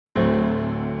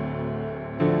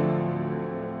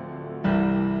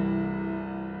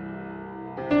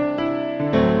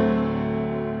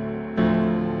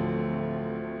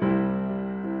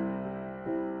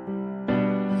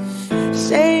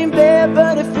there,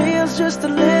 but it feels just a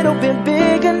little bit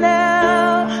bigger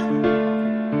now.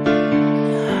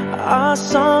 Our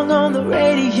song on the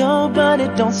radio, but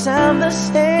it don't sound the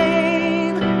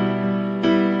same.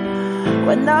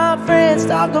 When our friends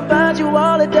talk about you,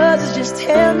 all it does is just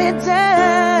tear me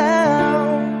down.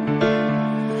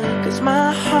 'Cause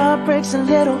my heart breaks a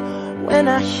little when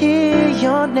I hear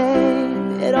your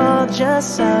name. It all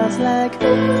just sounds like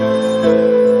ooh.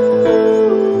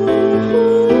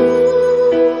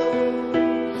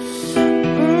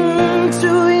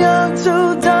 Too young, too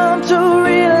dumb to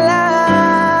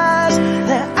realize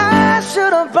that I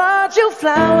should have bought you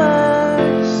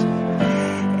flowers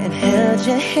and held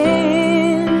your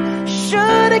hand.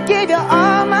 Should have gave you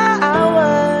all my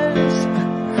hours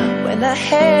when I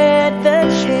had the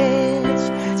chance.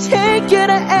 Take you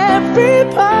to every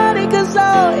party, 'cause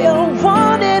all you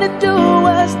wanted to do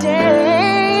was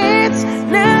dance.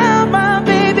 Now my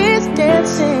baby's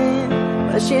dancing,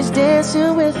 but she's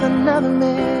dancing with another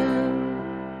man.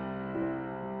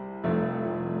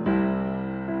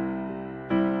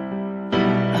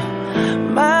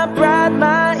 My pride,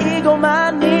 my ego, my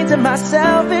needs, and my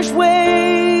selfish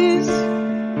ways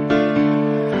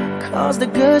caused a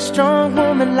good, strong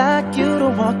woman like you to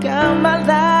walk out my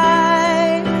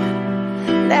life.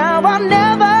 Now I'll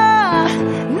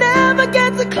never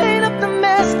get to clean up the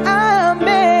mess I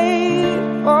made.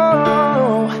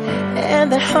 Oh, and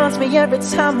that haunts me every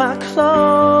time I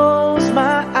close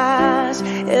my eyes.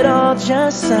 It all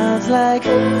just sounds like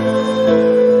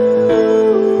ooh.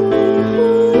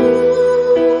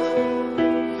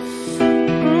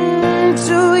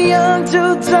 Too young,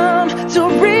 too dumb to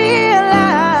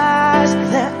realize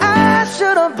that I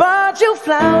should have bought you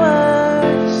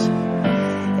flowers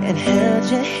and held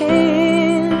your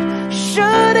hand.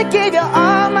 Should have gave you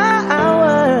all my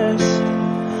hours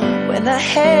when I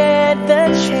had the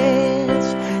chance.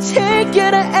 Take you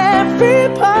to every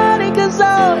party, 'cause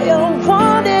all you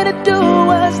wanted to do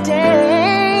was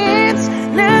dance.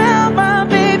 Now my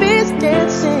baby's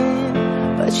dancing,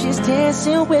 but she's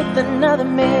dancing with another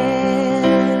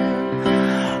man.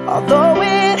 Although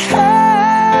it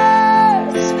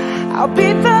hurts, I'll be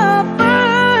the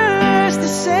first to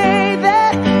say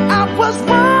that I was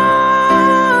wrong.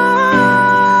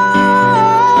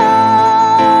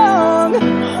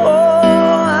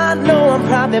 Oh, I know I'm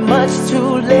probably much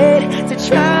too late to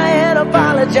try and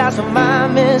apologize for my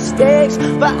mistakes,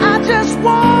 but I just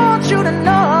want you to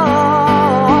know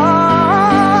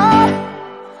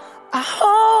I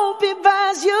hope he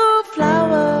buys you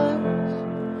flowers.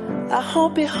 I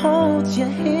hope he holds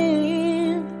your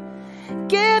hand,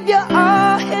 give you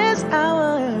all his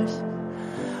hours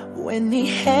when he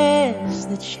has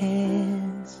the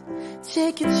chance.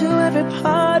 Take you to every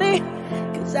party,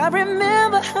 'cause I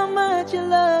remember how much you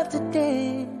love to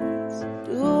dance.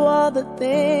 Do all the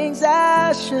things I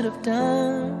should have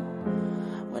done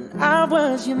when I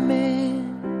was your man.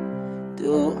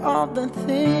 Do all the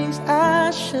things I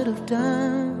should have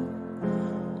done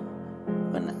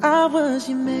when I was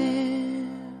your man.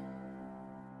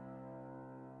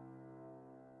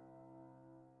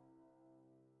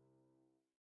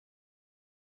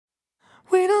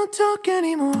 We don't talk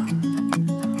anymore.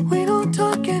 We don't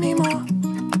talk anymore.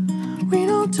 We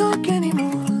don't talk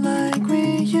anymore like we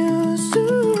used to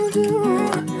do.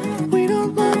 We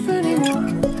don't laugh anymore.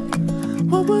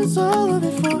 What was all of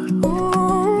it for?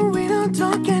 Ooh, we don't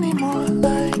talk anymore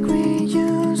like we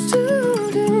used to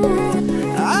do.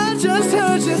 I just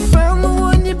heard you found the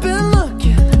one you've been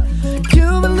looking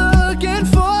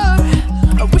for.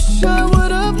 I wish I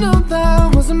would have known that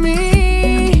wasn't me.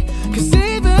 'Cause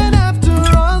even after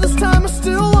all this time I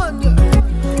still wonder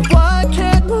why I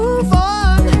can't move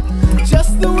on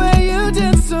just the way you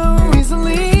did so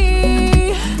easily.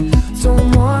 Don't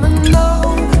wanna know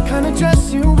the kind of dress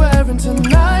you're wearing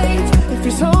tonight, if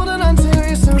he's holding on to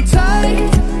you so tight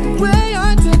the way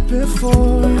I did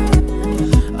before.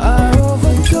 I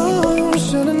overdosed,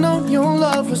 should've known your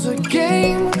love was a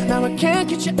game. Now I can't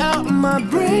get you out of my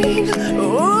brain.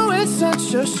 Oh, it's such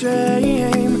a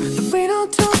shame that we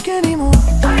don't talk anymore.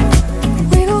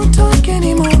 We don't talk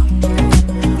anymore.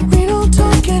 We don't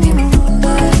talk anymore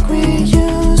like we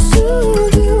used to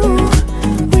do.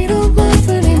 We don't laugh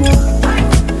anymore.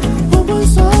 What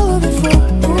was all of it for?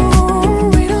 Ooh,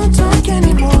 we don't talk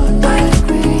anymore like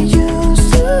we used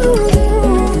to do.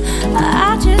 I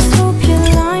just hope you're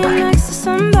lying next to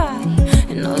somebody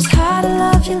who knows how to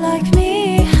love you like me.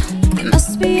 There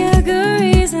must be a good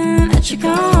reason that you're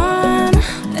gone.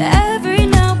 Every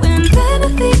now and then I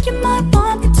think you might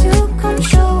want me to come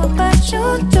show up at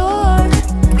your door,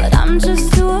 but I'm just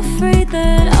too afraid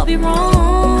that I'll be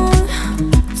wrong.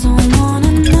 Don't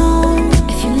wanna know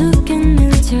if you're looking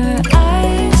into her eyes.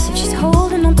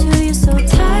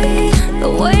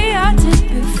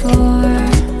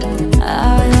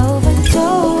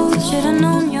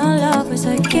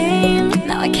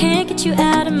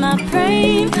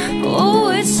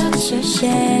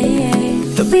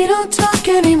 We don't talk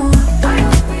anymore.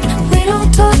 We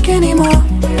don't talk anymore.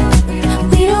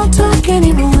 We don't talk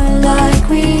anymore like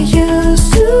we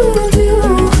used to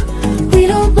do. We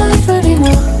don't laugh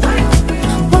anymore.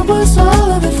 What was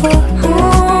all of it for?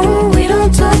 Oh, we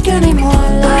don't talk anymore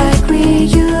like we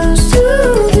used to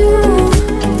do.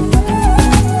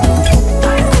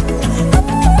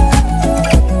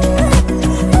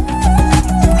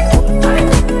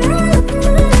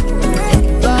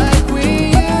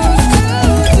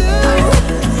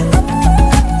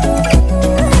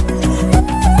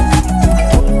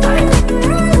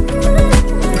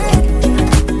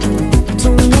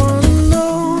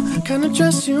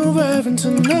 You're wearing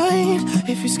tonight,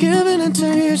 if he's giving it to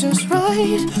you just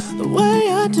right, the way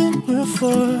I did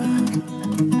before.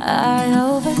 I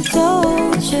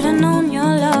overdosed, should've known your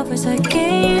love was a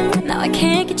game. Now I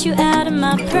can't get you out of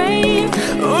my brain.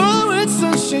 Oh, it's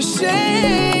such a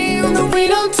shame that we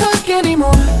don't talk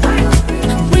anymore.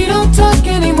 We don't talk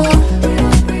anymore.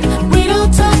 We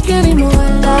don't talk anymore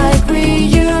like we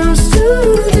used to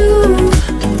do.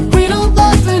 We don't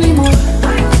laugh anymore.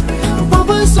 What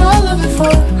was all of it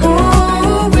for?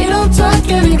 Oh, we don't talk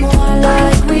anymore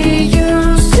like we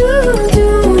used to do.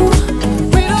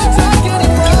 We don't talk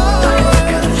anymore.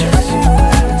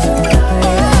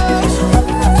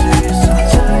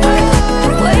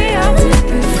 The way I did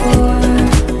before.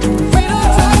 We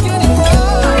don't talk anymore.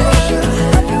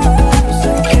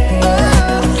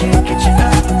 Can't get you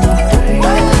out of my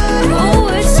way. Oh,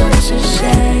 it's such a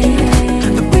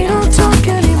shame that we don't talk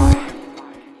anymore.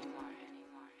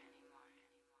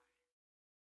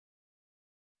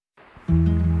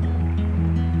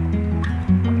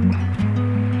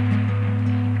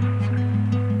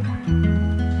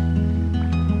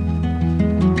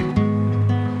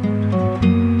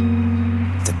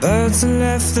 Birds have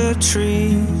left the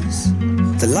trees,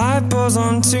 the light pours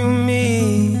onto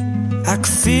me. I could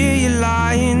feel you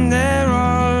lying there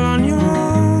all on your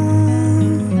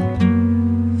own.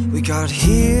 We got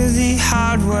here the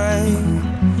hard way,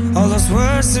 all those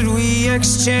words that we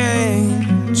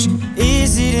exchange.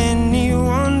 Is it any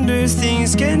wonder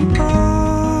things can broke?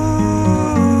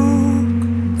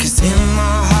 'Cause in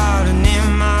my heart and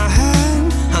in my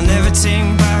head, I'll never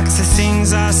take back the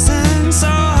things I said. So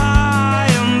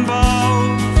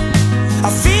I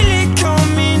feel it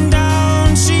coming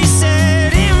down, she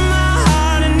said, in my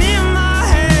heart and in my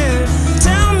head.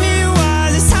 Tell me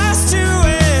why this has to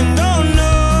end, oh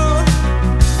no,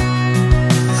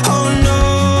 oh no.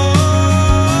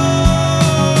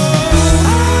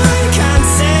 I can't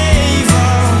save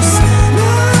us,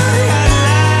 my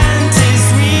Atlantis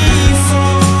we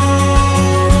fall.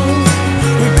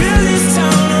 We build this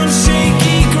town on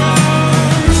shaky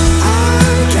ground. I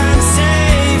can't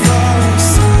save us,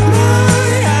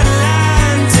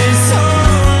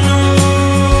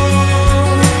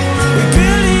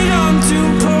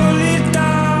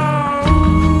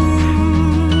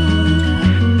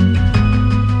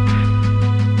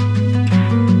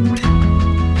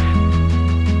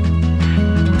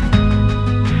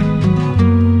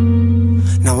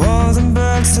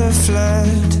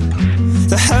 fled.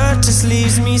 The hurt just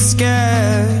leaves me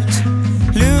scared,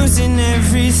 losing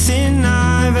everything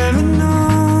I've ever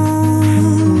known.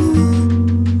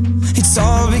 It's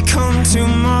all become too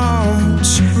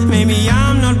much. Maybe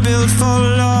I'm not built for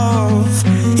love.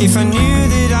 If I knew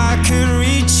that I could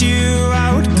reach you, I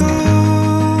would go.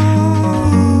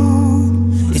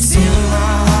 It's in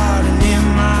my heart and in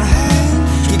my head.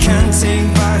 You can't take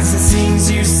back the things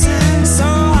you said. So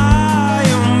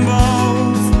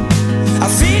I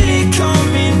feel it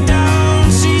coming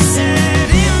down, she said,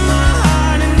 in my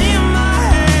heart and in my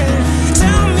head.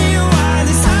 Tell me why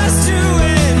this has to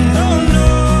end, oh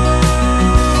no,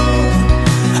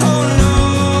 oh no.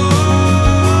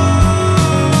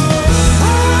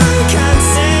 I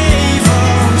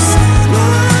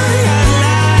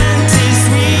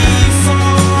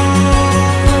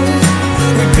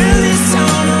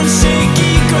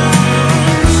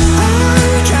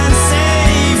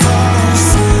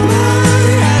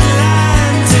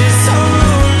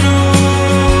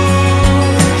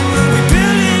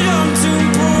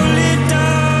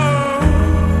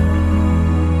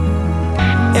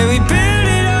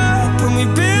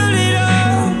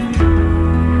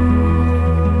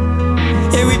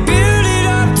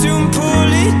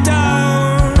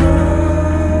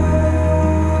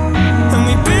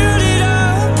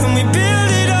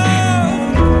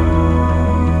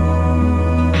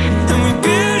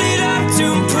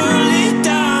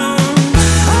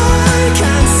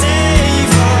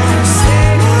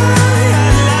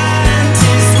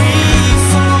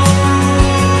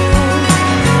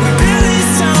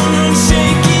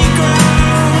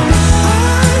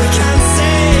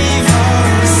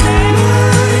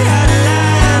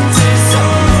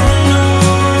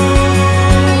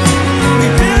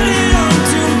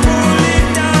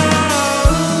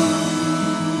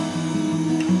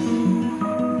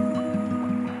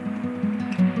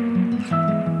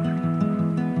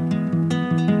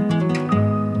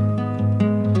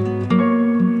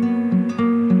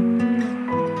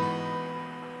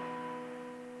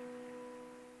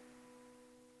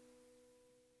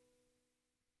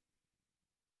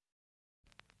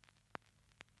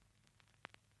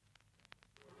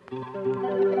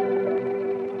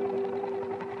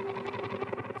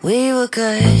We were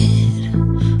good,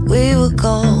 we were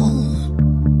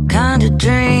gold, kind of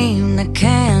dream that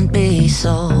can't be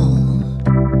sold.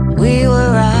 We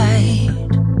were right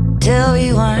till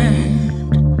we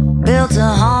weren't, built a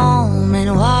home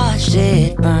and watched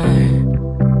it burn.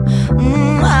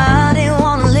 I didn't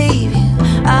wanna leave you,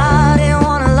 I didn't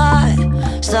wanna lie.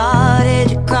 Started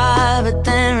to cry but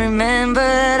then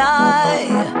remembered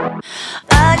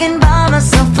I can buy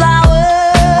myself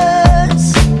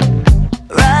flowers,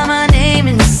 write my name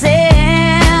in the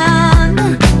sand,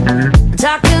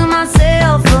 talk to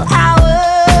myself for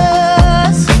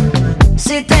hours,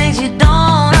 see things you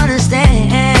don't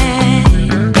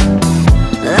understand.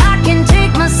 I can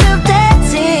take myself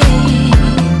dancing,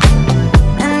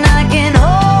 and I can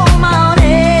hold my own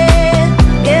head.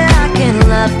 Yeah, I can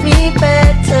love me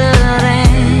better than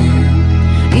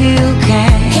you can.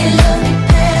 Can love me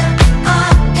better, I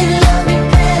can love me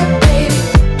better, baby.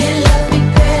 Can love me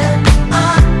better, I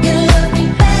can love me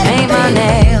better. Paint my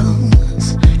nails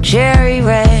cherry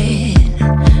red,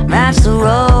 match the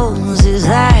roses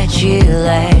that you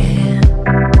laid.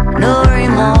 No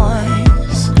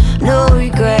remorse, no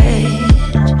regret,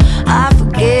 I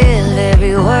forgive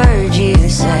every word you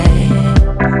say.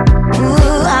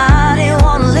 Ooh, I didn't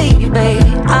wanna leave, baby,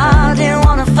 I didn't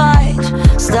wanna fight.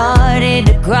 Started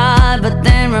to cry, but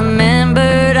then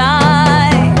remembered I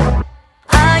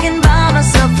can buy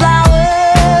myself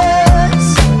flowers,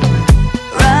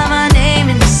 write my name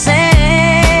in the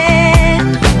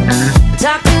sand,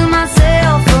 talk to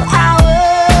myself for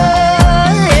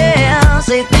hours, yeah,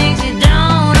 say things you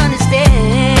don't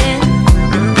understand.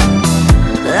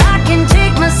 I can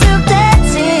take myself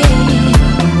dancing,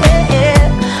 yeah, yeah.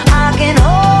 I can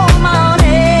hold my own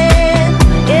head,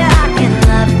 yeah, I can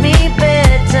love me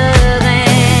better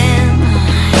than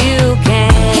you can.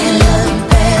 Can love me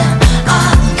better, I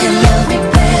can love me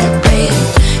better, baby.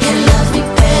 Can love me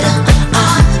better, I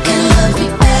can love me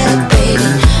better, baby.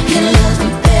 Can love me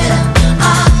better,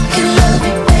 I can love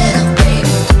me better,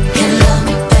 baby. Can love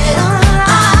me better,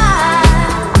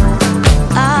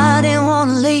 I didn't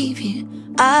wanna leave you,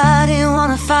 I didn't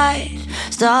wanna fight.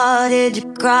 Started to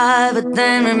cry, but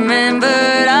then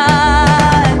remembered